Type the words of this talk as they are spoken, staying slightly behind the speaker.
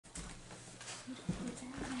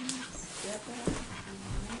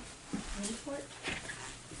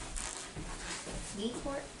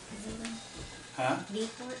Newport? Huh?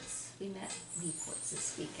 Newports? We met Newports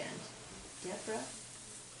this weekend. Deborah?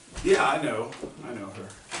 Yeah, I know her.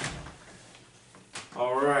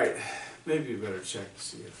 All right. Maybe you better check to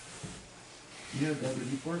see if... You know Deborah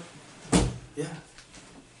Newport? Yeah.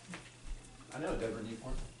 I know Deborah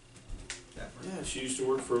Newport. Yeah, she used to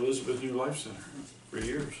work for Elizabeth New Life Center for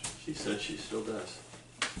years. She said she still does.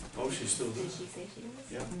 Oh, she still Did does? she say she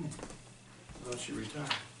does? Yeah. I thought she retired.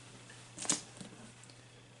 It's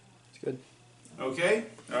good. Okay,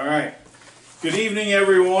 all right. Good evening,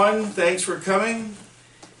 everyone. Thanks for coming.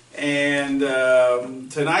 And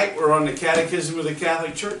tonight we're on the Catechism of the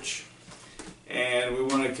Catholic Church. And we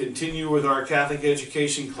want to continue with our Catholic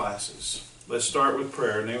education classes. Let's start with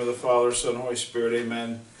prayer. In the name of the Father, Son, Holy Spirit,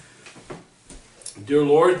 amen. Dear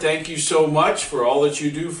Lord, thank you so much for all that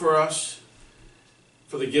you do for us,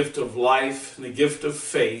 for the gift of life and the gift of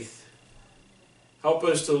faith. Help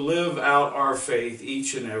us to live out our faith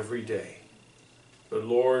each and every day. But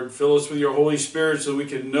Lord, fill us with your Holy Spirit so we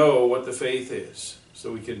can know what the faith is,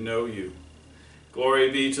 so we can know you.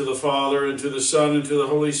 Glory be to the Father, and to the Son, and to the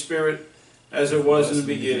Holy Spirit, as it was in the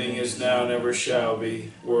beginning, is now, and ever shall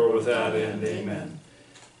be, world without end. Amen.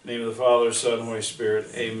 In the name of the Father, Son, and Holy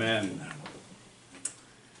Spirit. Amen.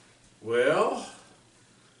 Well,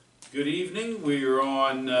 good evening. We are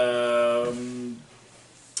on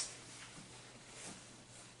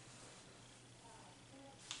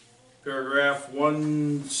paragraph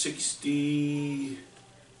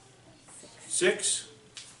 166,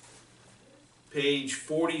 page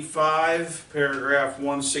 45, paragraph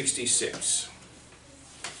 166.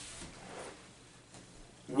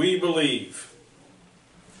 We believe.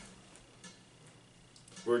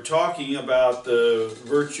 We're talking about the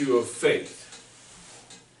virtue of faith.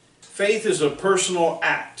 Faith is a personal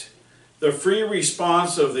act, the free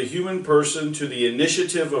response of the human person to the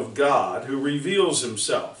initiative of God who reveals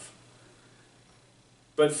himself.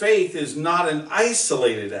 But faith is not an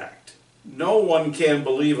isolated act. No one can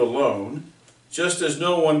believe alone, just as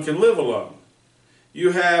no one can live alone.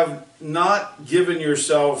 You have not given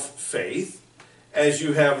yourself faith, as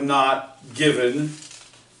you have not given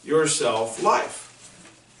yourself life.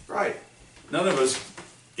 Right. None of us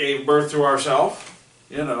gave birth to ourselves.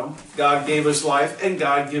 You know, God gave us life, and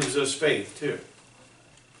God gives us faith too.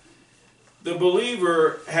 The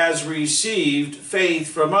believer has received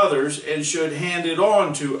faith from others and should hand it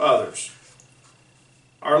on to others.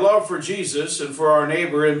 Our love for Jesus and for our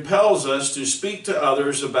neighbor impels us to speak to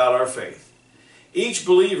others about our faith. Each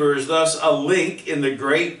believer is thus a link in the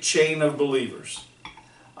great chain of believers.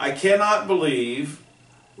 I cannot believe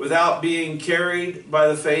without being carried by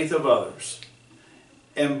the faith of others.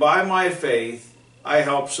 And by my faith, I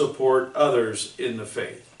help support others in the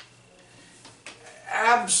faith.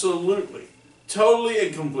 Absolutely, totally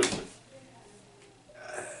and completely.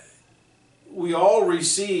 We all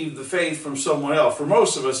receive the faith from someone else. For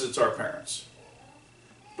most of us, it's our parents.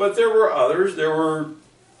 But there were others. There were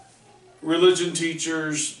religion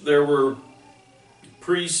teachers. There were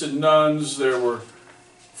priests and nuns. There were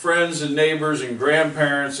friends and neighbors and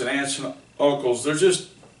grandparents and aunts and uncles. They're just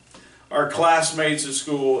our classmates at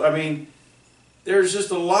school. I mean, there's just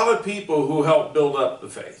a lot of people who help build up the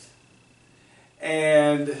faith.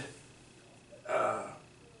 And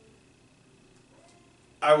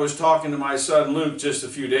I was talking to my son Luke just a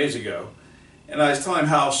few days ago, and I was telling him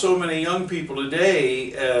how so many young people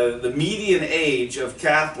today, the median age of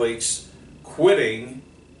Catholics quitting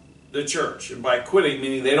the church, and by quitting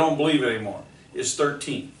meaning they don't believe anymore, is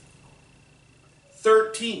 13.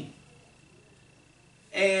 13.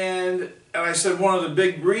 And I said one of the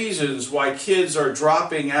big reasons why kids are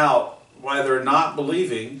dropping out, why they're not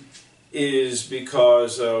believing, is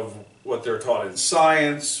because of what they're taught in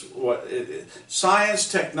science,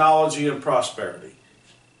 science, technology, and prosperity.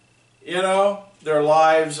 You know, their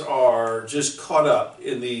lives are just caught up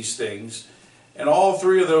in these things, and all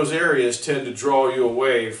three of those areas tend to draw you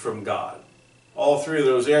away from God. All three of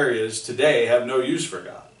those areas today have no use for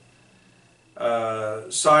God.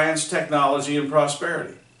 Science, technology, and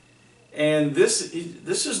prosperity. And this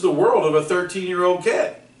is the world of a 13-year-old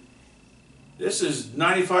kid. This is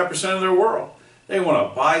 95% of their world. They want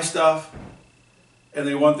to buy stuff, and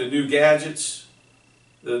they want the new gadgets,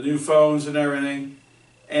 the new phones and everything.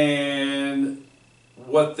 And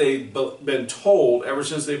what they've been told ever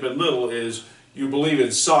since they've been little is, you believe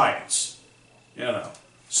in science. You know,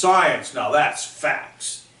 science, now that's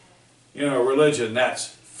facts. You know, religion, that's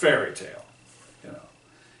fairy tale. You know,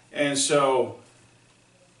 and so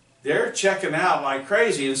they're checking out like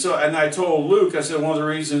crazy. And I told Luke, I said one of the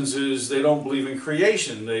reasons is they don't believe in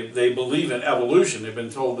creation. They believe in evolution. They've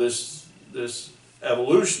been told this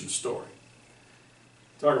evolution story.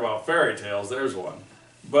 Talk about fairy tales, there's one.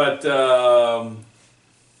 But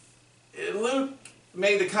Luke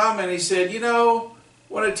made the comment, he said, you know,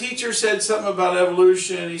 when a teacher said something about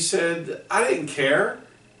evolution, he said, I didn't care.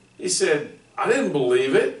 He said, I didn't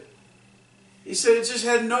believe it. He said, it just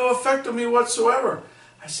had no effect on me whatsoever.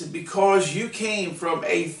 I said, because you came from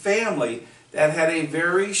a family that had a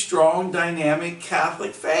very strong, dynamic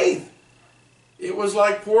Catholic faith. It was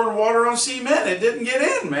like pouring water on cement. It didn't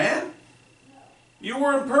get in, man. You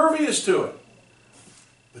were impervious to it.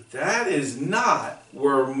 But that is not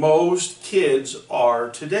where most kids are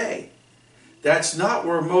today. That's not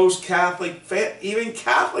where most even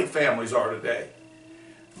Catholic families are today.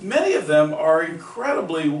 Many of them are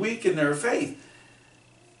incredibly weak in their faith.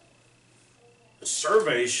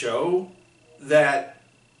 Surveys show that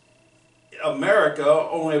America,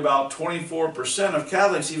 only about 24% of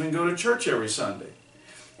Catholics even go to church every Sunday.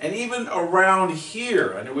 And even around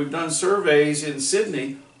here, I know we've done surveys in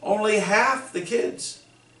Sydney, only half the kids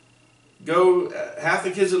at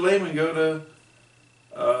Lehman go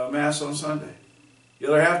to Mass on Sunday. The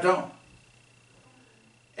other half don't.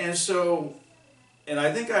 And so, and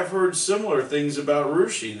I think I've heard similar things about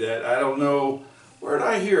Rushi that I don't know, where did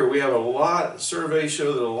I hear? We have a lot, surveys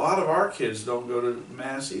show that a lot of our kids don't go to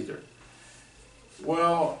Mass either.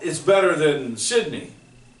 Well, it's better than Sydney,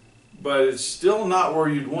 but it's still not where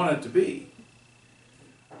you'd want it to be.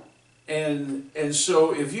 And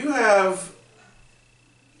so if you have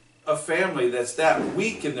a family that's that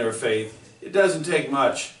weak in their faith, it doesn't take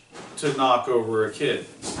much to knock over a kid.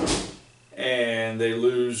 And they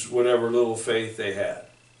lose whatever little faith they had.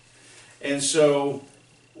 And so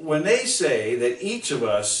when they say that each of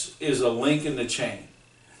us is a link in the chain,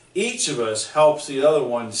 each of us helps the other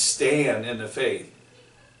one stand in the faith,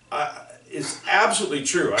 it's absolutely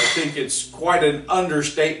true. I think it's quite an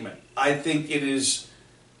understatement. I think it is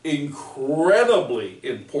incredibly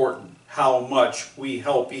important how much we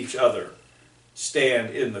help each other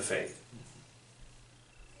stand in the faith.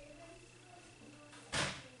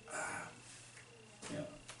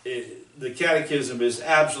 The Catechism is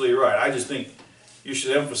absolutely right. I just think you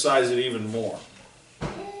should emphasize it even more.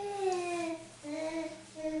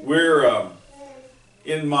 We're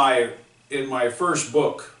in my first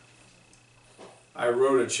book, I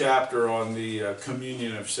wrote a chapter on the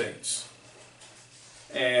communion of saints.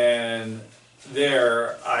 And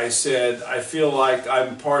there I said, I feel like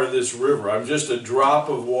I'm part of this river. I'm just a drop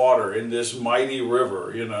of water in this mighty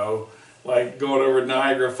river, you know, like going over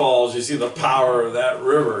Niagara Falls, you see the power of that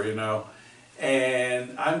river, you know.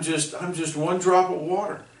 And I'm just one drop of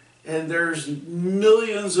water. And there's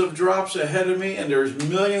millions of drops ahead of me, and there's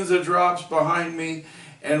millions of drops behind me,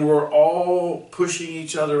 and we're all pushing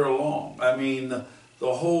each other along. I mean,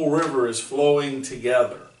 the whole river is flowing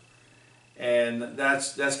together. And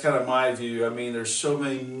that's kind of my view. I mean, there's so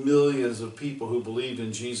many millions of people who believed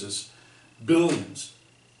in Jesus, billions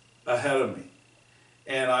ahead of me.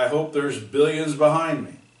 And I hope there's billions behind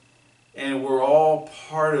me. And we're all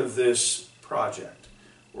part of this project.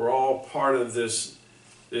 We're all part of this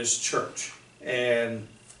church. And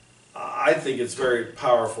I think it's very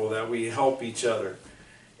powerful that we help each other.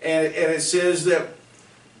 And it says that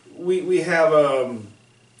we have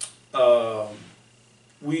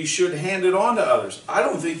we should hand it on to others. I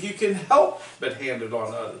don't think you can help but hand it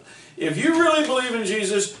on to others. If you really believe in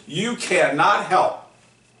Jesus, you cannot help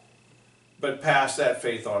but pass that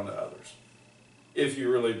faith on to others. If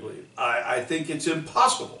you really believe. I think it's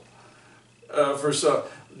impossible for some.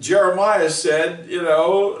 Jeremiah said, you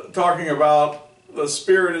know, talking about the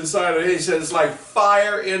spirit inside of him, he said, it's like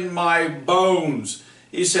fire in my bones.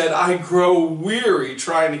 He said, I grow weary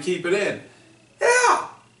trying to keep it in. Yeah.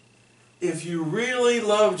 If you really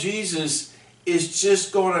love Jesus, it's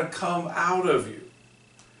just going to come out of you.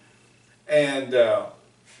 And, well,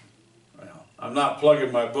 I'm not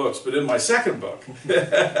plugging my books, but in my second book,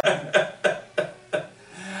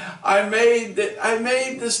 I made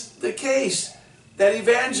the case that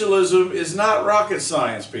evangelism is not rocket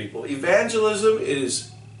science, people. Evangelism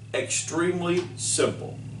is extremely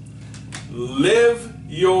simple. Live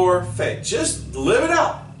your faith. Just live it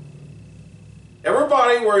out.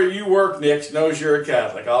 Everybody where you work, Nick, knows you're a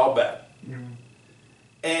Catholic, I'll bet. Mm-hmm.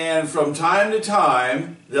 And from time to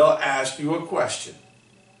time, they'll ask you a question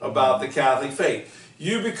about the Catholic faith.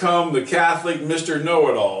 You become the Catholic Mr.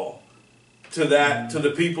 Know-It-All to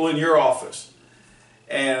the people in your office.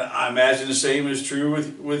 And I imagine the same is true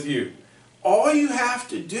with you. All you have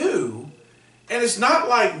to do, and it's not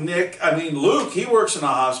like Luke, he works in a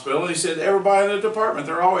hospital, and he said everybody in the department,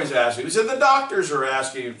 they're always asking. He said the doctors are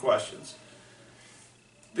asking him questions.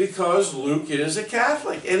 Because Luke is a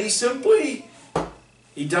Catholic, and he simply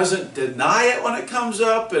He doesn't deny it when it comes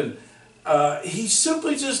up, and he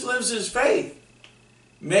simply just lives his faith.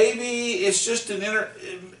 Maybe it's just an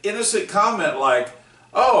innocent comment like,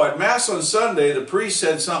 oh, at Mass on Sunday, the priest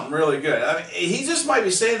said something really good. I mean, he just might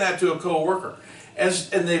be saying that to a co-worker. And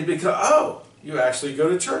they become, oh, you actually go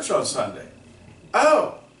to church on Sunday.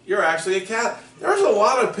 Oh, you're actually a Catholic. There's a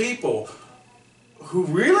lot of people who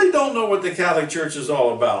really don't know what the Catholic Church is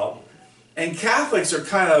all about. And Catholics are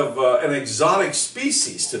kind of an exotic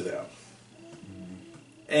species to them.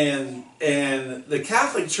 And the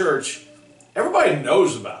Catholic Church, everybody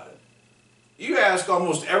knows about it. You ask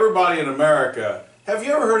almost everybody in America, have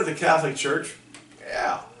you ever heard of the Catholic Church?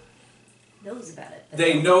 Yeah. Knows about it.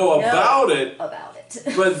 They know about it,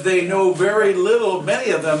 but they know very little.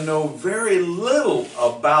 Many of them know very little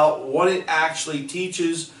about what it actually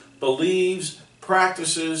teaches, believes,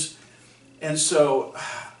 practices. And so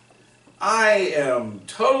I am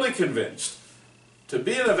totally convinced to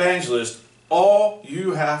be an evangelist, all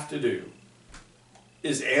you have to do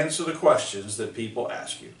is answer the questions that people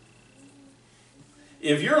ask you.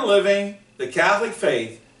 If you're living the Catholic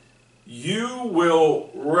faith, you will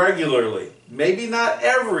regularly, maybe not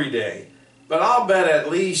every day, but I'll bet at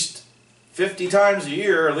least 50 times a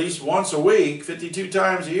year, at least once a week, 52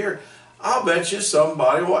 times a year, I'll bet you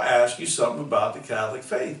somebody will ask you something about the Catholic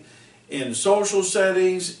faith. In social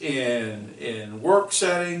settings, in work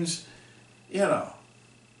settings, you know,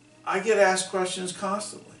 I get asked questions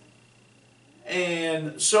constantly.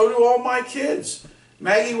 And so do all my kids.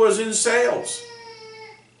 Maggie was in sales.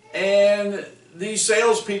 And these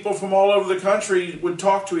salespeople from all over the country would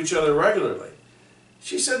talk to each other regularly.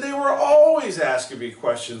 She said they were always asking me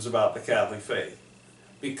questions about the Catholic faith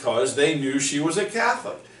because they knew she was a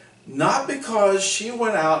Catholic. Not because she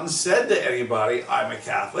went out and said to anybody, I'm a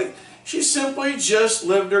Catholic. She simply just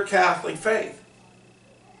lived her Catholic faith.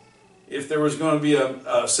 If there was going to be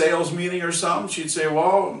a sales meeting or something, she'd say,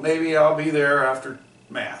 well, maybe I'll be there after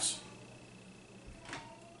Mass.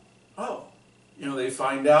 Oh, you know, they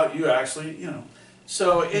find out you actually, you know.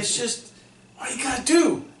 So it's just, all you got to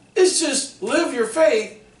do is just live your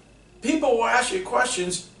faith. People will ask you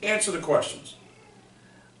questions, answer the questions.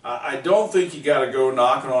 I don't think you got to go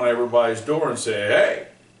knocking on everybody's door and say, hey,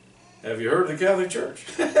 have you heard of the Catholic Church?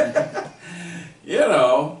 You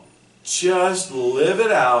know, just live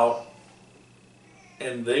it out.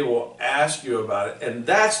 And they will ask you about it. And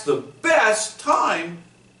that's the best time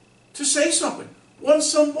to say something. When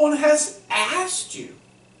someone has asked you.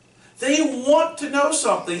 They want to know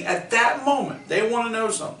something at that moment. They want to know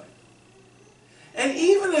something. And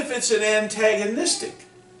even if it's an antagonistic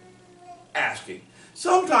asking,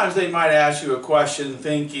 sometimes they might ask you a question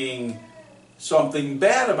thinking something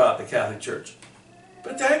bad about the Catholic Church.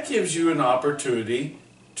 But that gives you an opportunity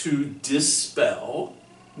to dispel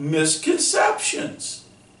misconceptions.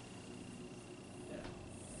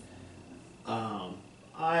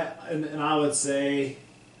 I would say,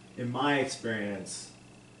 in my experience,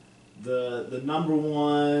 the number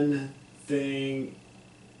one thing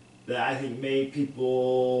that I think made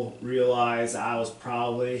people realize I was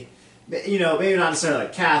probably, you know, maybe not necessarily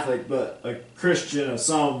like Catholic, but a Christian of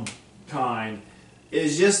some kind,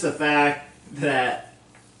 is just the fact that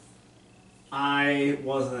I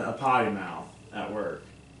wasn't a potty mouth at work.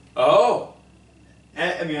 Oh.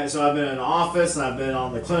 I mean, so I've been in an office and I've been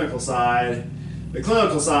on the clinical side. The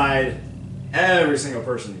clinical side, every single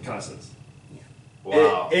person cusses.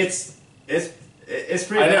 Wow. It's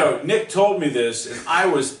pretty I bad. know. Nick told me this, and I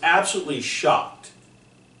was absolutely shocked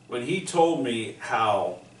when he told me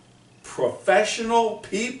how professional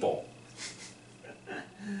people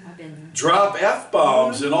I've been there. drop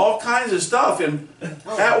F-bombs and all kinds of stuff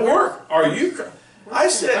at work. Are you? I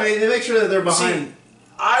said, I mean, they make sure that they're behind. see,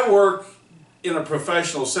 I work in a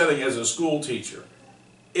professional setting as a school teacher.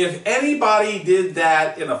 If anybody did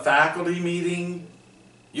that in a faculty meeting,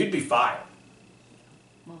 you'd be fired.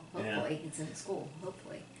 Well, hopefully it's in school.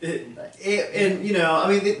 Hopefully. And you know, I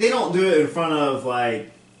mean, they don't do it in front of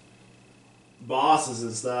like bosses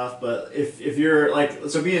and stuff. But if you're like,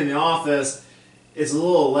 so being in the office, it's a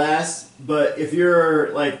little less. But if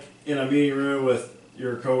you're like in a meeting room with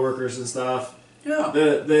your coworkers and stuff, Yeah.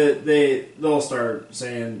 they'll start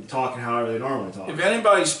talking however they normally talk. If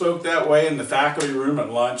anybody spoke that way in the faculty room at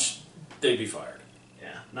lunch, they'd be fired.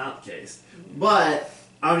 Yeah, not the case. But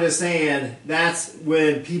I'm just saying that's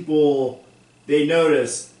when people they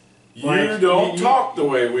notice. You don't talk the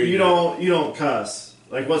way we do. You don't cuss.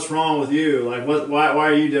 Like, what's wrong with you? Like, why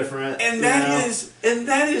are you different? And You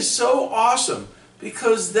that is so awesome,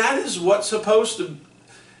 because that is what's supposed to.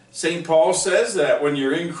 St. Paul says that when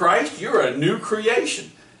you're in Christ, you're a new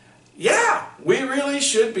creation. yeah, we really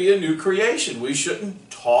should be a new creation. We shouldn't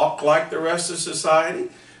talk like the rest of society.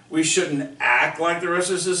 We shouldn't act like the rest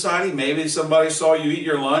of society. Maybe somebody saw you eat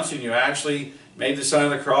your lunch and you actually made the sign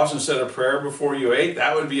of the cross and said a prayer before you ate.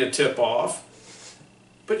 That would be a tip-off.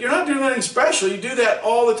 But you're not doing anything special. You do that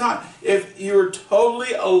all the time. If you're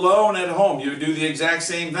totally alone at home, you would do the exact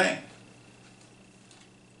same thing.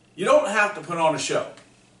 You don't have to put on a show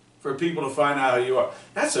for people to find out who you are.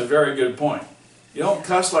 That's a very good point. You don't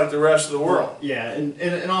cuss like the rest of the world. Well, yeah,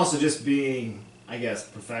 and also just being, I guess,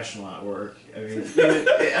 professional at work. I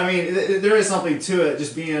mean, there is something to it.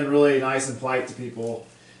 Just being really nice and polite to people.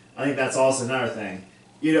 I think that's also another thing.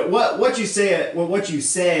 You know, what you say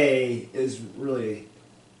is really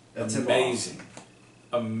a tip-off. Amazing.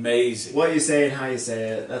 Amazing. What you say and how you say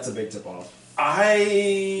it, that's a big tip-off.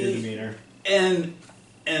 Your demeanor. And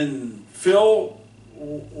Phil,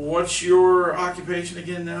 what's your occupation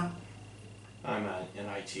again now? I'm in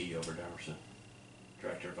IT over at Emerson.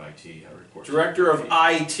 Director of IT. I report. Director of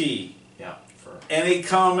IT. Yeah. For Any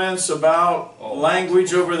comments about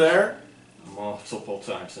language over there? multiple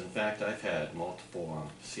times. In fact, I've had multiple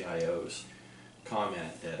CIOs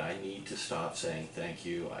comment that I need to stop saying thank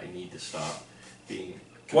you. I need to stop being.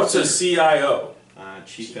 What's a CIO?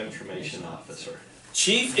 Chief Information Officer.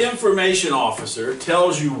 Chief Information Officer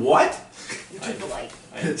tells you what? You're too polite.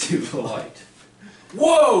 I am too polite.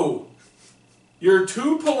 Whoa! You're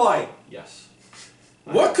too polite. Yes.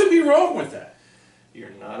 What could be wrong with that? You're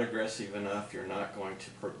not aggressive enough. You're not going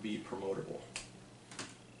to be promotable.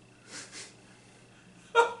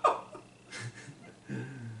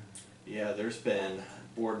 Yeah, there's been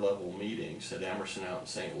board level meetings at Emerson out in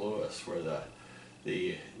St. Louis where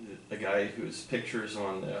the guy whose pictures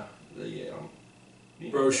on the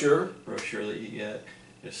Brochure? brochure that you get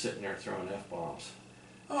is sitting there throwing F-bombs.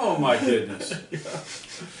 Oh my goodness.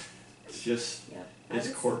 It's just, Yeah, it's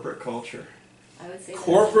corporate culture. I would say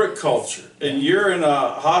Corporate culture. And you're in a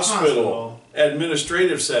hospital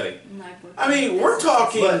administrative setting. I mean, we're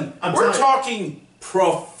talking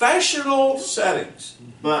professional settings.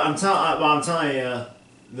 But I'm telling you,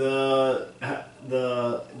 the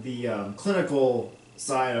clinical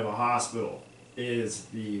side of a hospital is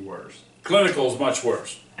the worst. Clinical is much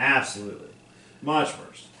worse. Absolutely, much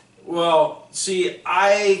worse. Well, see,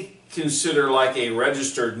 I consider like a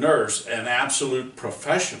registered nurse an absolute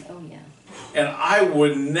professional. Oh yeah. And I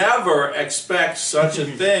would never expect such a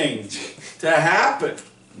thing to happen.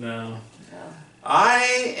 No.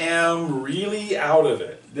 I am really out of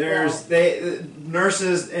it. There's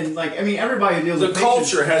nurses and everybody who deals The with patients,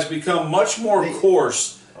 culture has become much more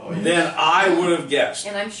coarse than I would have guessed.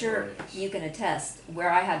 And I'm sure you can attest where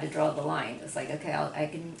I had to draw the line. It's like, okay, I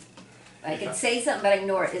can say something but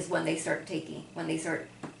ignore it is when they start GD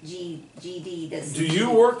this. Do you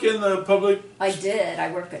work in the public? I did.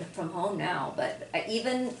 I work from home now, but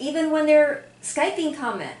even when they're Skyping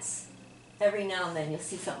comments, every now and then you'll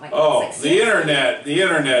see something like Oh, that. the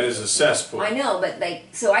internet is a cesspool. I know, but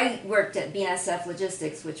so I worked at BNSF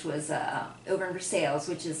Logistics, which was over in Versailles,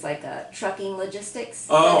 which is like trucking logistics.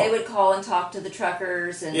 Oh. So they would call and talk to the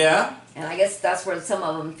truckers, and Yeah? and I guess that's where some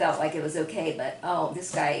of them felt like it was okay. But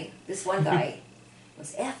this one guy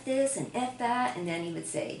was F this and F that, and then he would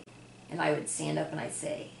say, and I would stand up and I'd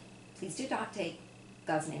say, please do not take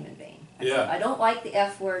God's name in vain. I said, I don't like the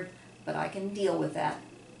F word, but I can deal with that.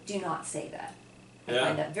 Do not say that. I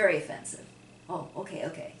find that very offensive. Oh,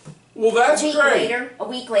 okay. Well, that's great. A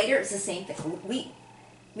week later, it's the same thing. Me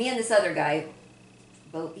and this other guy,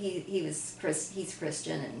 both he's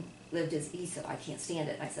Christian and lived he said, I can't stand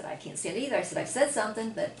it. And I said, I can't stand it either. I said, I've said something,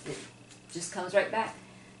 but it just comes right back.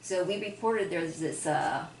 So we reported there's this,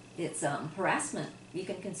 it's harassment. You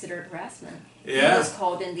can consider it harassment. Yeah. He was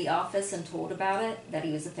called in the office and told about it, that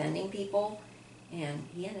he was offending people, and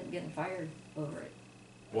he ended up getting fired over it.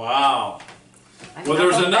 Wow. I mean, Well,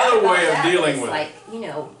 there's I felt another bad about way of that, but dealing it's with it. like, you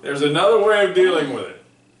know. There's another way of dealing with it.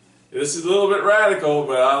 This is a little bit radical,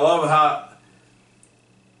 but I love how,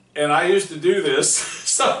 and I used to do this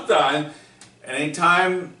sometimes, and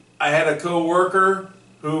anytime I had a coworker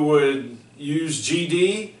who would use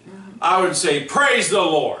GD, I would say, praise the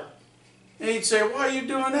Lord. And he'd say, why are you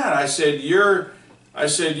doing that? I said, you're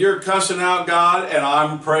cussing out God, and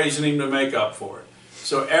I'm praising him to make up for it.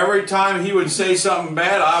 So every time he would say something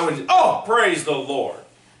bad, I would, praise the Lord.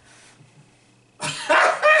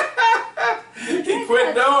 He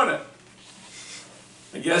quit doing it.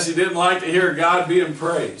 I guess he didn't like to hear God being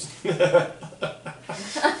praised.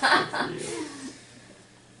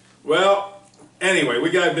 Well, anyway, we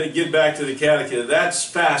got to get back to the Catechism. That's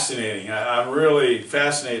fascinating. I'm really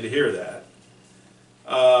fascinated to hear that.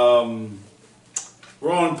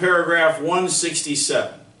 We're on paragraph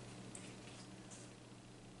 167.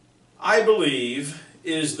 I believe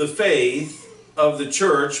is the faith of the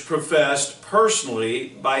church professed personally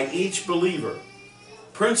by each believer,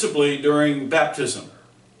 principally during baptism.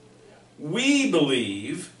 We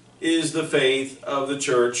believe is the faith of the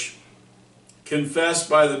church confessed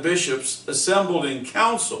by the bishops assembled in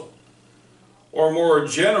council, or more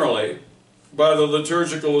generally, by the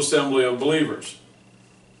liturgical assembly of believers.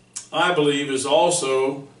 I believe is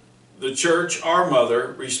also the church, our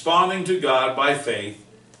mother, responding to God by faith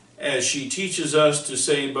as she teaches us to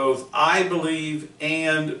say both I believe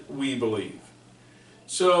and we believe.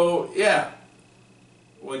 So, yeah,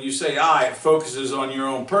 when you say I, it focuses on your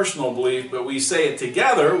own personal belief, but we say it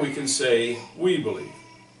together, we can say we believe.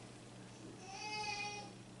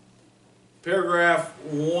 Paragraph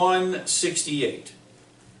 168.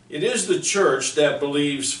 It is the church that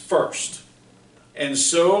believes first, and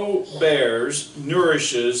so bears,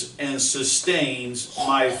 nourishes, and sustains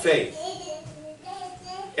my faith.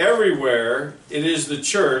 Everywhere it is the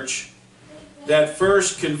church that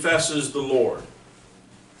first confesses the Lord.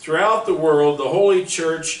 Throughout the world, the Holy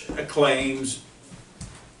Church acclaims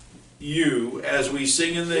you as we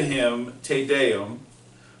sing in the hymn Te Deum.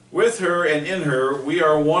 With her and in her we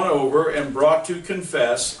are won over and brought to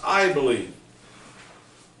confess, I believe.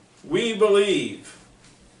 We believe.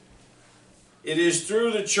 It is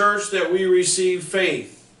through the church that we receive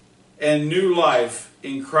faith and new life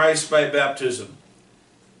in Christ by baptism.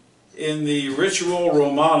 In the Ritual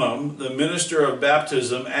Romanum, the minister of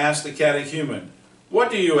baptism asked the catechumen, "What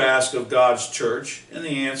do you ask of God's church?" And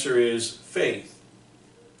the answer is faith.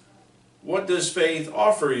 What does faith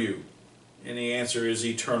offer you? And the answer is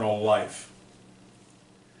eternal life.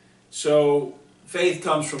 So faith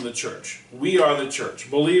comes from the church. We are the church.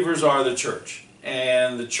 Believers are the church.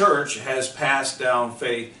 And the church has passed down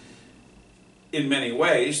faith in many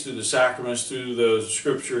ways, through the sacraments, through the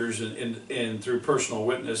scriptures, and through personal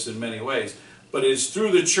witness in many ways. But it's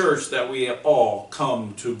through the church that we all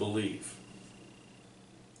come to believe.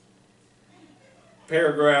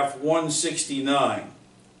 Paragraph 169.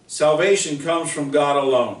 Salvation comes from God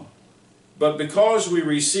alone. But because we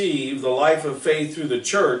receive the life of faith through the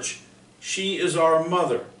church, she is our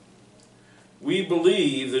mother. We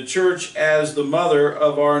believe the church as the mother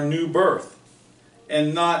of our new birth,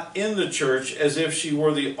 and not in the church as if she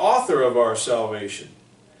were the author of our salvation.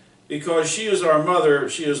 Because she is our mother,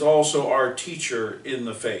 she is also our teacher in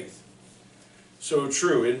the faith. So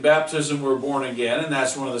true. In baptism we're born again, and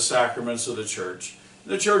that's one of the sacraments of the church.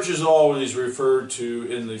 The church is always referred to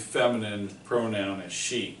in the feminine pronoun as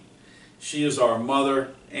she. She is our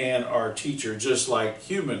mother and our teacher, just like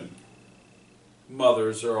human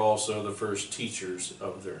mothers are also the first teachers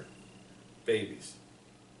of their babies.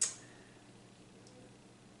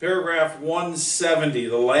 Paragraph 170,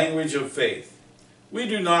 the language of faith. We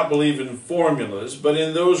do not believe in formulas, but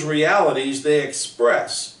in those realities they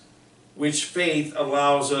express, which faith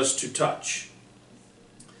allows us to touch.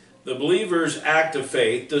 The believer's act of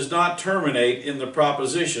faith does not terminate in the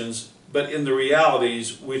propositions, but in the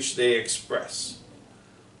realities which they express.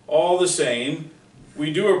 All the same,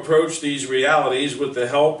 we do approach these realities with the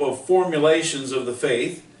help of formulations of the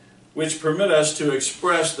faith, which permit us to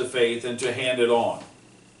express the faith and to hand it on,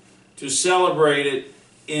 to celebrate it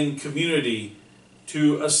in community,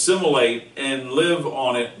 to assimilate and live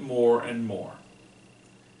on it more and more.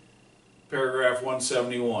 Paragraph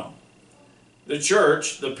 171. The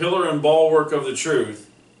church, the pillar and bulwark of the truth,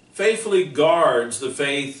 faithfully guards the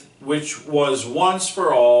faith which was once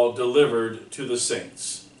for all delivered to the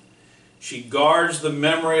saints. She guards the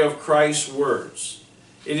memory of Christ's words.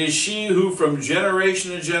 It is she who from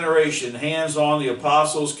generation to generation hands on the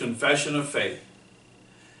apostles' confession of faith.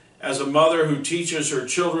 As a mother who teaches her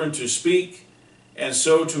children to speak and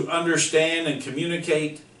so to understand and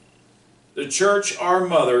communicate, the church, our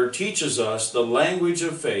mother, teaches us the language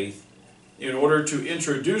of faith in order to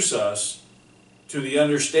introduce us to the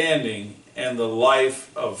understanding and the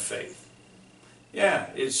life of faith. Yeah,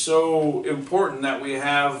 it's so important that we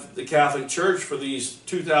have the Catholic Church for these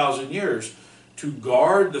 2,000 years to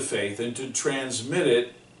guard the faith and to transmit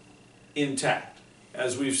it intact.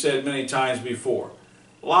 As we've said many times before,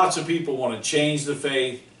 lots of people want to change the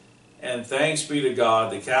faith, and thanks be to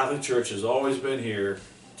God, the Catholic Church has always been here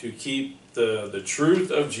to keep the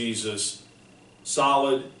truth of Jesus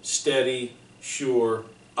solid, steady, sure,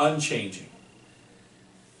 unchanging.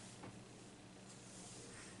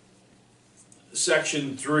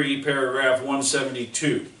 Section 3, paragraph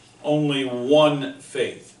 172. Only one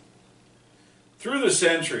faith. Through the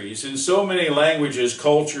centuries, in so many languages,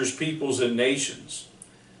 cultures, peoples, and nations,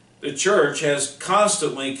 the Church has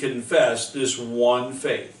constantly confessed this one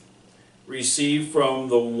faith, received from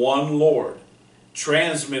the one Lord,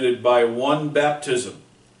 transmitted by one baptism,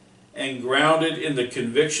 and grounded in the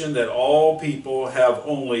conviction that all people have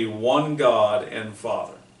only one God and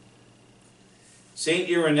Father. Saint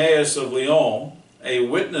Irenaeus of Lyon, a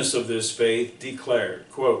witness of this faith, declared,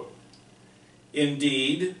 quote,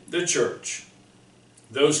 "Indeed, the Church,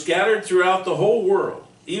 though scattered throughout the whole world,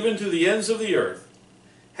 even to the ends of the earth,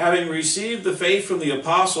 having received the faith from the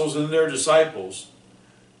apostles and their disciples,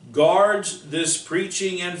 guards this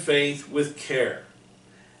preaching and faith with care,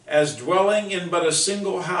 as dwelling in but a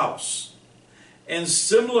single house, and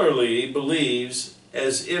similarly believes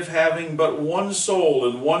as if having but one soul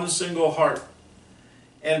and one single heart,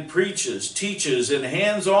 and preaches, teaches, and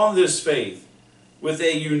hands on this faith with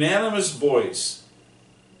a unanimous voice,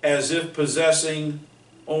 as if possessing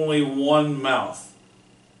only one mouth.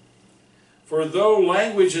 For though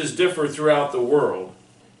languages differ throughout the world,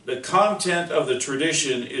 the content of the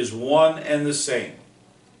tradition is one and the same.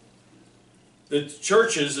 The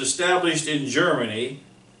churches established in Germany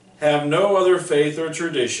have no other faith or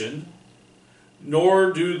tradition,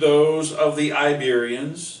 nor do those of the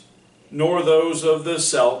Iberians, nor those of the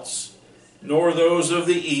Celts, nor those of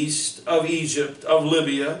the east, of Egypt, of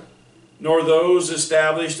Libya, nor those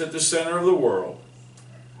established at the center of the world.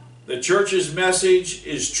 The church's message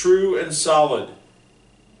is true and solid,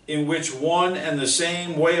 in which one and the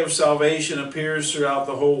same way of salvation appears throughout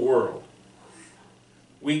the whole world.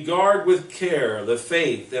 We guard with care the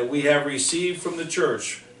faith that we have received from the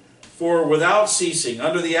church, for without ceasing,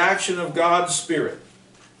 under the action of God's Spirit,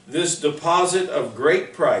 this deposit of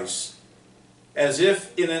great price, as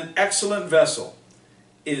if in an excellent vessel,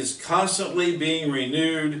 is constantly being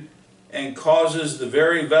renewed and causes the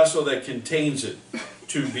very vessel that contains it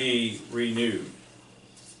to be renewed."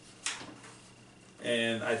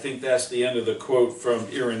 And I think that's the end of the quote from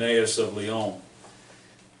Irenaeus of Lyon.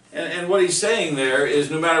 And what he's saying there is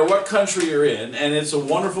no matter what country you're in, and it's a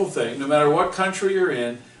wonderful thing, no matter what country you're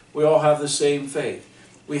in, we all have the same faith.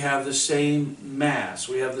 We have the same Mass.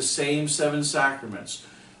 We have the same 7 sacraments.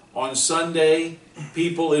 On Sunday,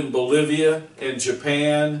 people in Bolivia and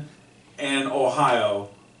Japan and Ohio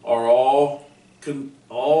are all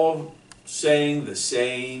saying the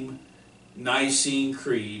same Nicene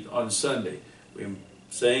Creed on Sunday. We're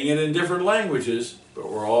saying it in different languages, but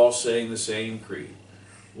we're all saying the same creed.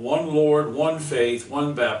 One Lord, one faith,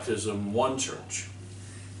 one baptism, one church.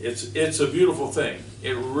 It's a beautiful thing.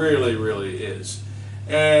 It really, really is.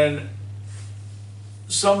 And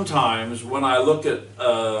sometimes when I look at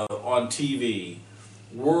on TV,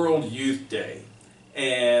 World Youth Day,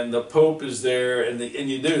 and the Pope is there, and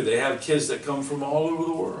they have kids that come from all over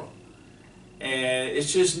the world. And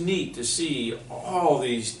it's just neat to see all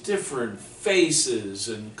these different faces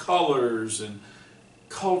and colors and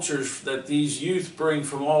cultures that these youth bring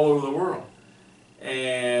from all over the world.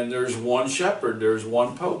 And there's one shepherd, there's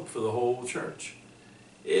one Pope for the whole church.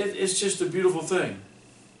 It's just a beautiful thing.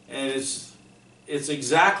 And it's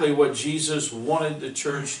exactly what Jesus wanted the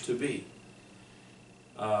church to be.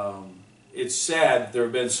 It's sad there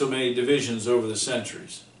have been so many divisions over the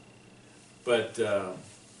centuries. But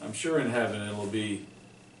I'm sure in heaven it'll be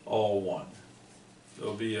all one.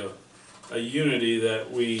 There'll be a unity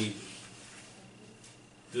that we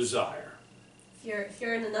desire. If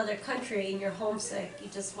you're in another country and you're homesick, you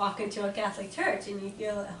just walk into a Catholic church and you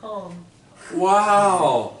feel at home.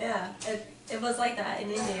 Wow! Yeah, it was like that in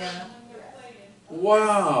India.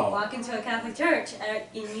 Wow! Walk into a Catholic church and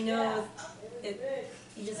you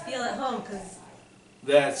just feel at home because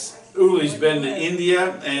Uli's been to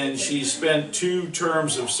India, and she spent 2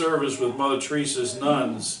 terms of service with Mother Teresa's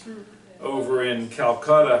nuns over in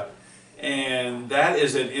Calcutta, and that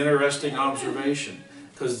is an interesting observation,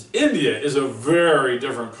 because India is a very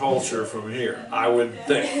different culture from here, I would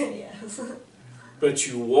think. yes. But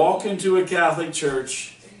you walk into a Catholic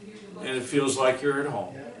church, and it feels like you're at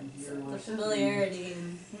home. The familiarity.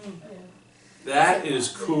 That is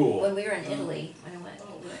cool. When we were in Italy, we went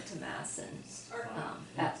to Mass and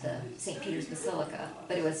at the St. Peter's Basilica,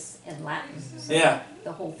 but it was in Latin. So Yeah.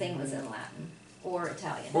 the whole thing was in Latin or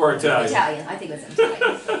Italian. Or Italian. Italian, I think it was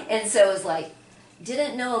Italian. And so it was like,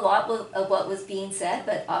 didn't know a lot of what was being said,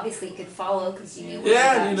 but obviously you could follow because you knew what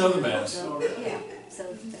Yeah, you know the Mass. So, yeah. So.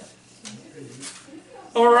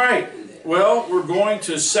 All right. Well, we're going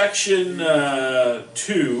to section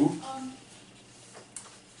 2.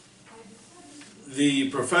 The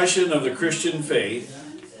profession of the Christian faith,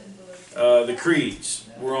 the creeds.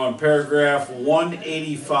 We're on paragraph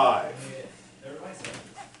 185.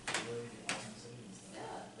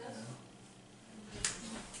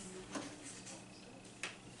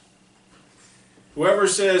 Whoever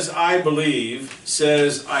says, "I believe,"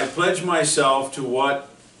 says, "I pledge myself to what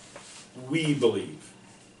we believe.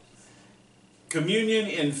 Communion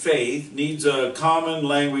in faith needs a common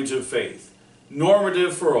language of faith,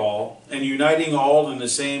 normative for all, and uniting all in the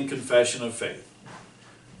same confession of faith.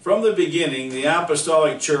 From the beginning, the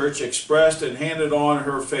Apostolic Church expressed and handed on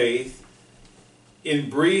her faith in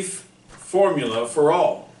brief formula for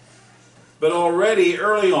all. But already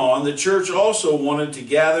early on, the Church also wanted to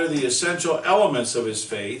gather the essential elements of his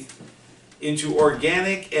faith into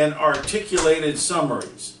organic and articulated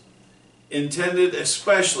summaries, intended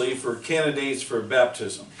especially for candidates for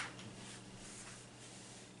baptism.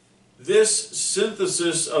 This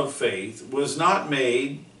synthesis of faith was not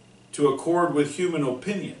made to accord with human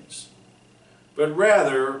opinions, but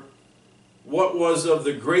rather what was of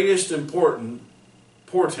the greatest importance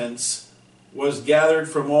was gathered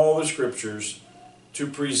from all the Scriptures to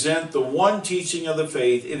present the one teaching of the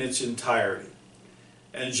faith in its entirety.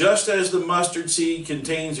 And just as the mustard seed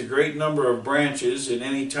contains a great number of branches in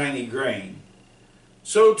any tiny grain,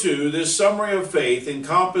 so too this summary of faith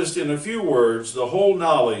encompassed in a few words the whole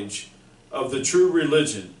knowledge of the true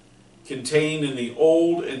religion contained in the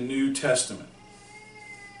Old and New Testament.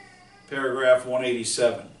 Paragraph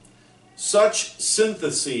 187. Such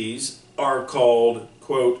syntheses are called,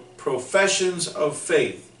 quote, professions of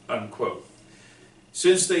faith, unquote,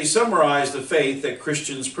 since they summarize the faith that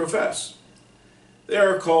Christians profess. They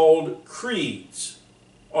are called creeds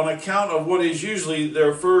on account of what is usually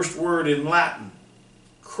their first word in Latin,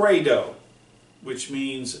 credo, which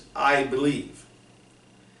means I believe.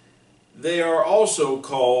 They are also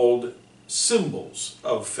called symbols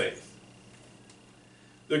of faith.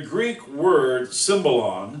 The Greek word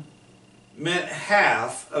symbolon meant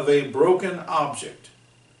half of a broken object.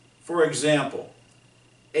 For example,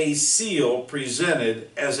 a seal presented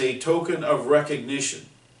as a token of recognition.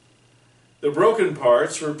 The broken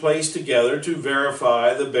parts were placed together to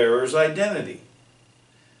verify the bearer's identity.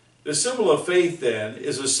 The symbol of faith, then,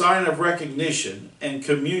 is a sign of recognition and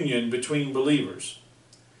communion between believers.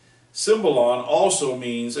 Symbolon also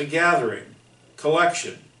means a gathering,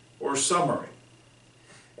 collection, or summary.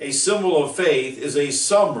 A symbol of faith is a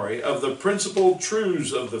summary of the principal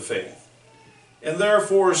truths of the faith, and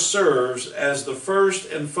therefore serves as the first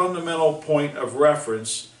and fundamental point of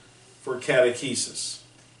reference for catechesis.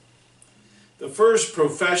 The first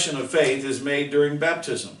profession of faith is made during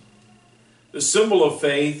baptism. The symbol of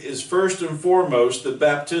faith is first and foremost the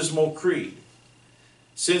baptismal creed.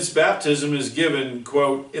 Since baptism is given,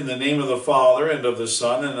 quote, in the name of the Father and of the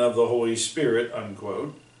Son and of the Holy Spirit,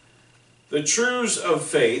 unquote, the truths of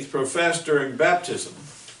faith professed during baptism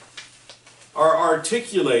are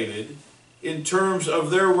articulated in terms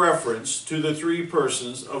of their reference to the three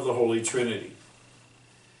persons of the Holy Trinity.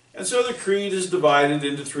 And so the creed is divided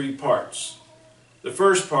into three parts. The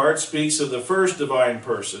first part speaks of the first divine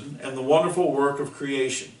person and the wonderful work of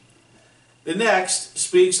creation. The next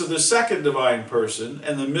speaks of the second divine person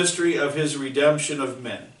and the mystery of his redemption of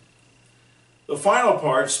men. The final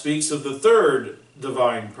part speaks of the third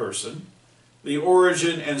divine person, the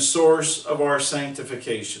origin and source of our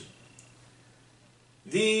sanctification.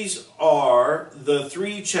 These are the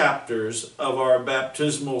three chapters of our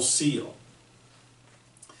baptismal seal.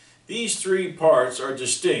 These three parts are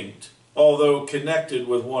distinct, although connected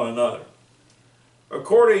with one another.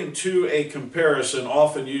 According to a comparison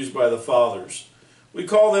often used by the Fathers, we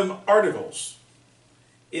call them articles.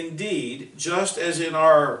 Indeed, just as in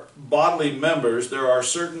our bodily members there are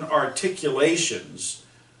certain articulations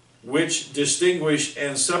which distinguish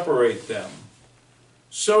and separate them,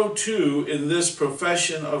 so too in this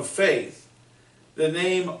profession of faith, the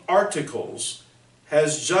name articles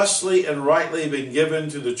has justly and rightly been given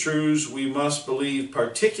to the truths we must believe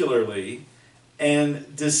particularly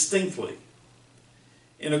and distinctly.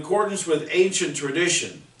 In accordance with ancient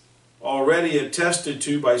tradition, already attested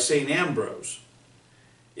to by St. Ambrose,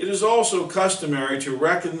 it is also customary to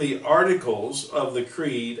reckon the articles of the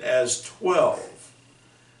Creed as 12,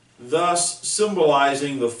 thus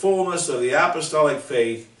symbolizing the fullness of the apostolic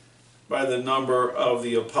faith by the number of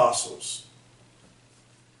the apostles.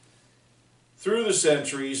 Through the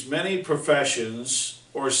centuries, many professions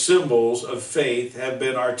or symbols of faith have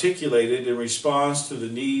been articulated in response to the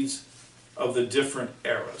needs of the different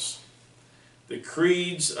eras. The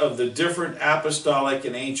creeds of the different apostolic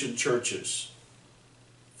and ancient churches.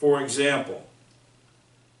 For example,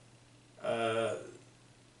 Cui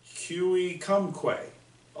Cumque,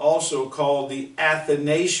 also called the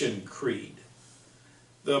Athanasian Creed,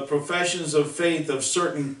 the professions of faith of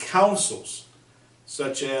certain councils,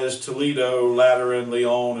 such as Toledo, Lateran,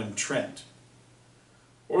 Lyon, and Trent,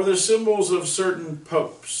 or the symbols of certain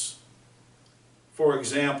popes. For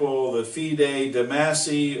example, the Fide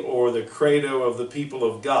Damasi or the Credo of the people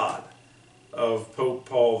of God, of Pope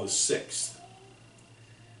Paul VI.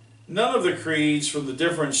 None of the creeds from the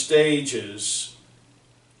different stages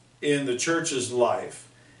in the Church's life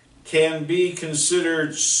can be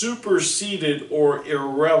considered superseded or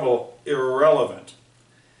irrelevant.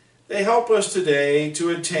 They help us today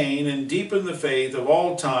to attain and deepen the faith of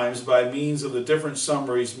all times by means of the different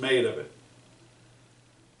summaries made of it.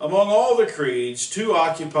 Among all the creeds, two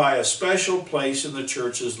occupy a special place in the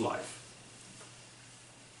Church's life.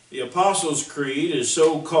 The Apostles' Creed is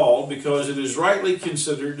so called because it is rightly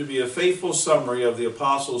considered to be a faithful summary of the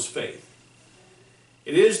Apostles' faith.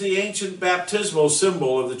 It is the ancient baptismal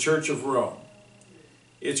symbol of the Church of Rome.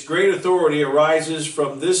 Its great authority arises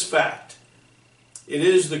from this fact. It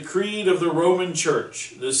is the creed of the Roman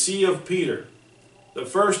Church, the See of Peter, the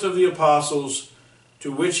first of the apostles,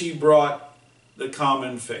 to which he brought the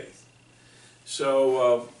common faith. So,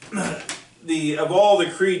 of all the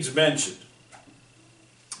creeds mentioned,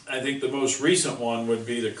 I think the most recent one would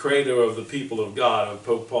be the Credo of the People of God of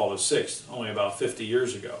Pope Paul VI, only about 50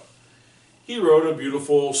 years ago. He wrote a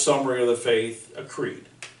beautiful summary of the faith, a creed.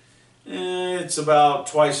 It's about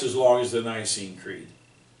twice as long as the Nicene Creed,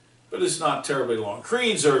 but it's not terribly long.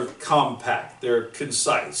 Creeds are compact, they're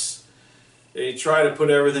concise. They try to put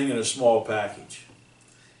everything in a small package.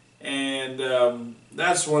 And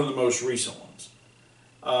that's one of the most recent ones.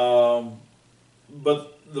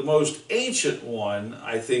 But the most ancient one,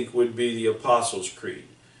 I think, would be the Apostles' Creed,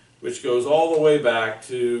 which goes all the way back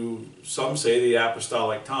to, some say, the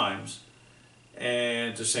apostolic times,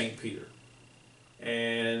 and to St. Peter.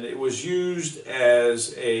 And it was used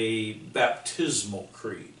as a baptismal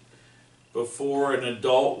creed. Before an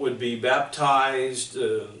adult would be baptized,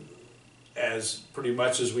 as pretty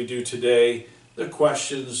much as we do today, the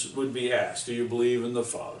questions would be asked. Do you believe in the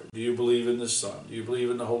Father? Do you believe in the Son? Do you believe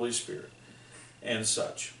in the Holy Spirit? And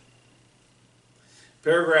such.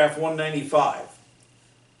 Paragraph 195.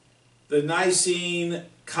 The Nicene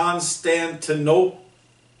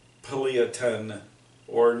Constantinopolitan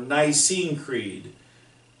or Nicene Creed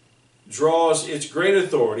draws its great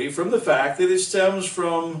authority from the fact that it stems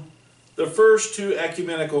from the first two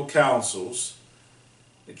ecumenical councils,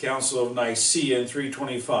 the Council of Nicaea in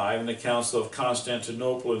 325 and the Council of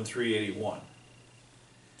Constantinople in 381.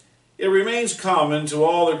 It remains common to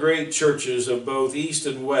all the great churches of both East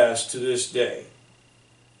and West to this day.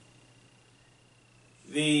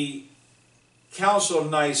 The Council of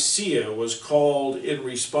Nicaea was called in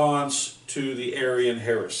response to the Arian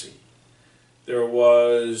heresy. There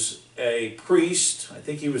was a priest, I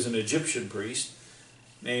think he was an Egyptian priest,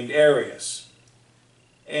 named Arius.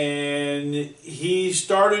 And he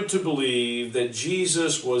started to believe that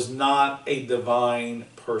Jesus was not a divine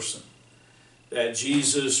person, that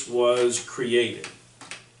Jesus was created.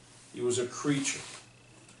 He was a creature.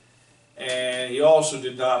 And he also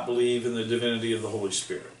did not believe in the divinity of the Holy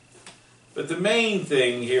Spirit. But the main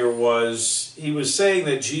thing here was, he was saying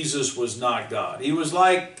that Jesus was not God. He was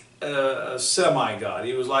like a semi-God.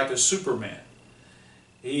 He was like a Superman.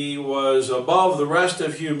 He was above the rest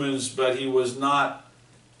of humans, but he was not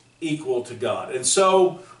equal to God. And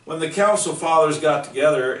so, when the Council Fathers got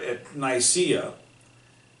together at Nicaea,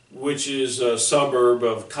 which is a suburb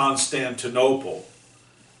of Constantinople,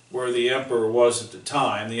 where the emperor was at the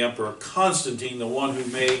time, the Emperor Constantine, the one who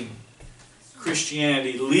made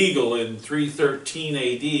Christianity legal in 313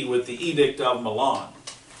 AD with the Edict of Milan.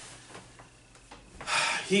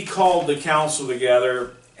 He called the council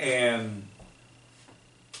together, and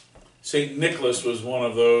St. Nicholas was one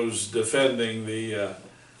of those defending the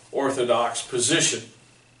Orthodox position.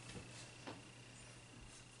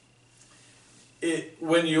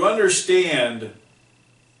 When you understand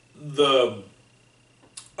the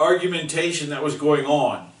argumentation that was going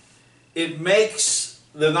on, it makes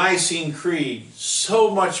the Nicene Creed so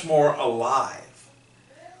much more alive.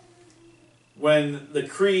 When the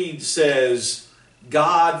Creed says,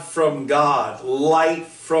 God from God, light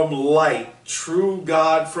from light, true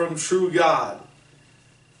God from true God,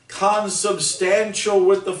 consubstantial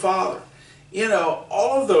with the Father. You know,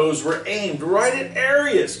 all of those were aimed right at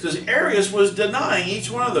Arius, because Arius was denying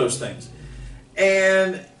each one of those things.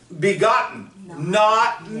 And begotten,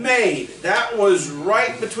 not made. That was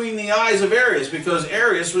right between the eyes of Arius, because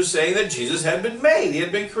Arius was saying that Jesus had been made, he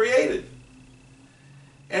had been created.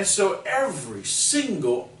 And so every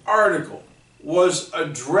single article was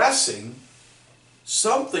addressing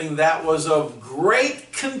something that was of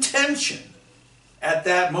great contention at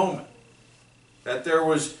that moment, that there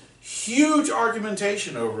was huge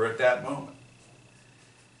argumentation over at that moment.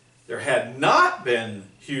 There had not been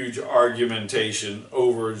huge argumentation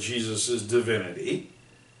over Jesus' divinity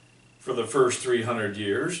for the first 300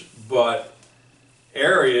 years, but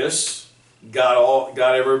Arius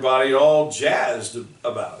got everybody all jazzed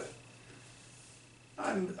about it.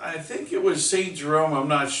 I think it was St. Jerome, I'm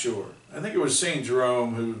not sure. I think it was St.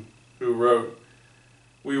 Jerome who wrote,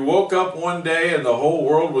 "We woke up one day and the whole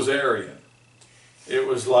world was Aryan." It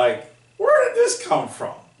was like, where did this come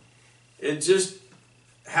from? It just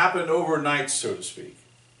happened overnight, so to speak.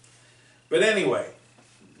 But anyway,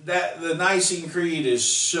 the Nicene Creed is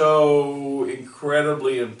so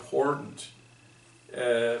incredibly important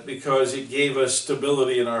because it gave us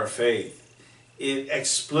stability in our faith. It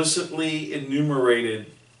explicitly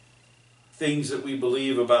enumerated things that we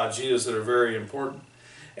believe about Jesus that are very important.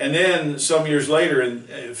 And then some years later,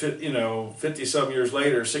 50-some years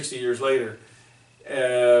later, 60 years later,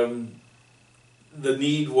 the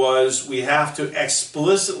need was we have to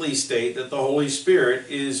explicitly state that the Holy Spirit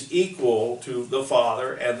is equal to the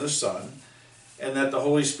Father and the Son, and that the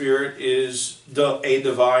Holy Spirit is a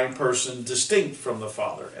divine person distinct from the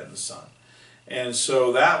Father and the Son. And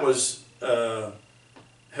so that was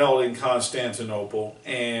held in Constantinople,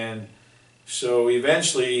 and so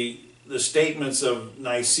eventually the statements of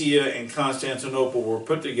Nicaea and Constantinople were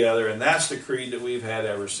put together, and that's the creed that we've had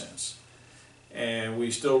ever since. And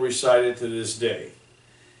we still recite it to this day.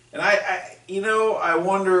 And I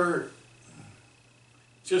wonder,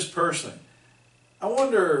 just personally, I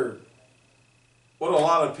wonder what a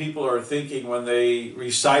lot of people are thinking when they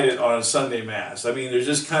recite it on a Sunday Mass. I mean, they're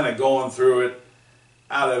just kind of going through it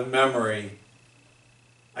out of memory.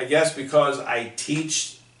 I guess because I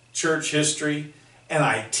teach church history and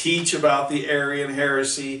I teach about the Arian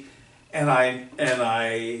heresy, and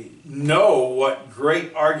I know what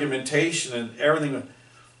great argumentation and everything.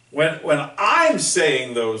 When I'm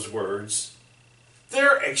saying those words,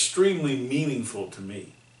 they're extremely meaningful to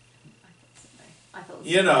me.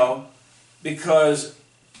 You know, because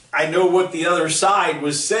I know what the other side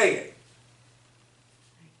was saying.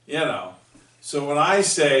 You know, so when I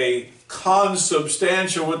say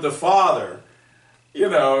consubstantial with the Father, you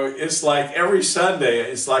know, it's like every Sunday,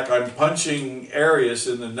 it's like I'm punching Arius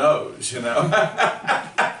in the nose, you know.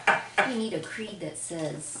 We need a creed that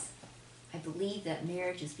says, I believe that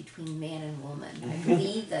marriage is between man and woman. I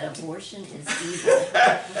believe that abortion is evil.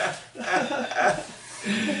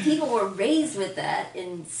 If people were raised with that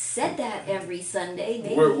and said that every Sunday,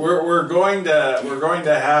 maybe we're going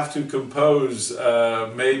to have to compose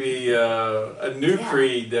maybe a new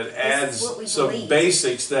creed that adds some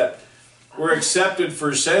basics that were accepted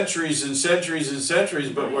for centuries and centuries and centuries,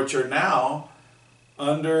 but which are now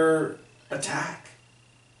under attack.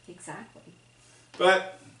 Exactly.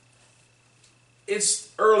 But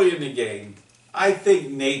it's early in the game. I think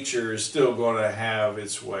nature is still going to have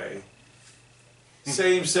its way.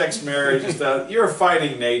 Same-sex marriage and stuff, you're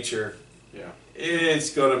fighting nature. Yeah.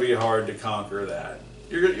 It's going to be hard to conquer that.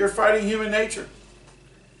 You're fighting human nature.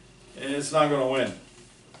 And it's not going to win.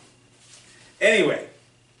 Anyway,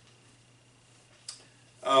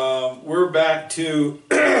 we're back to,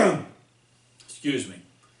 excuse me,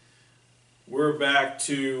 we're back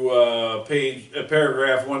to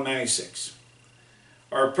paragraph 196.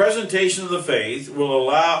 Our presentation of the faith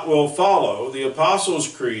will follow the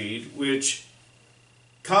Apostles' Creed, which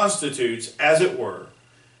constitutes, as it were,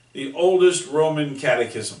 the oldest Roman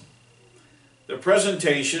catechism. The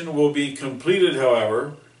presentation will be completed,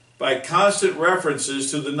 however, by constant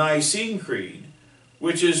references to the Nicene Creed,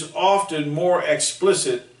 which is often more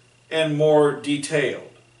explicit and more detailed.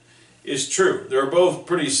 It's true, they're both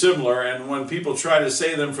pretty similar, and when people try to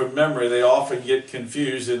say them from memory, they often get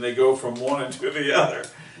confused and they go from one into the other.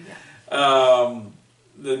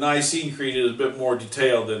 The Nicene Creed is a bit more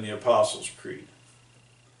detailed than the Apostles' Creed.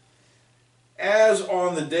 As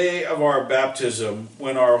on the day of our baptism,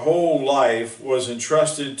 when our whole life was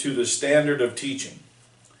entrusted to the standard of teaching,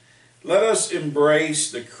 let us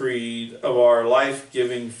embrace the creed of our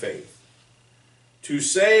life-giving faith. To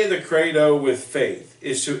say the credo with faith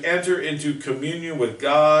is to enter into communion with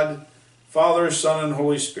God, Father, Son, and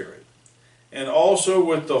Holy Spirit, and also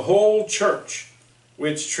with the whole church,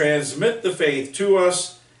 which transmit the faith to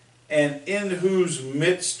us and in whose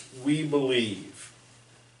midst we believe.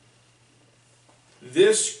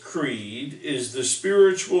 This creed is the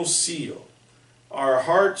spiritual seal, our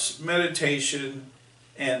heart's meditation,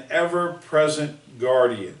 and ever-present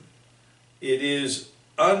guardian. It is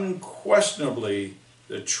unquestionably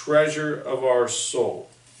the treasure of our soul.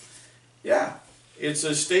 Yeah, it's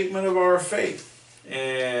a statement of our faith,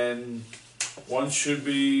 and one should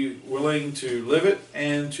be willing to live it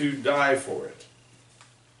and to die for it.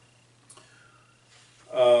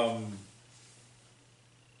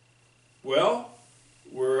 Well,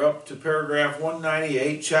 we're up to paragraph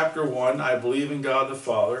 198, chapter 1, I believe in God the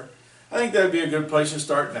Father. I think that would be a good place to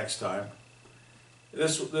start next time.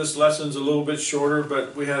 This lesson's a little bit shorter,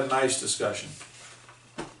 but we had a nice discussion.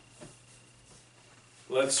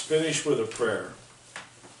 Let's finish with a prayer.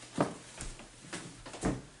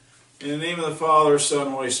 In the name of the Father, Son,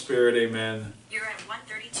 and Holy Spirit, amen. You're at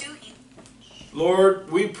 132.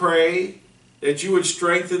 Lord, we pray that you would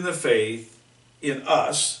strengthen the faith in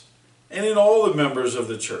us and in all the members of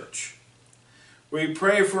the church. We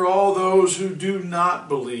pray for all those who do not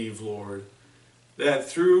believe, Lord, that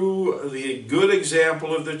through the good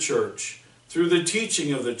example of the church, through the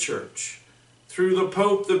teaching of the church, through the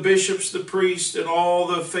Pope, the bishops, the priests, and all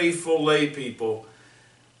the faithful lay people,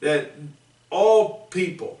 that all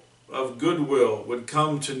people of goodwill would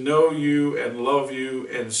come to know you and love you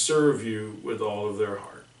and serve you with all of their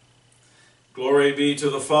heart. Glory be to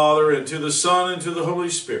the Father, and to the Son, and to the Holy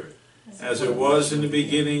Spirit, as it was in the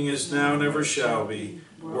beginning, is now, and ever shall be,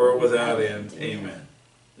 world without end. Amen.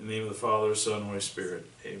 In the name of the Father, Son, and Holy Spirit.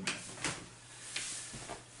 Amen.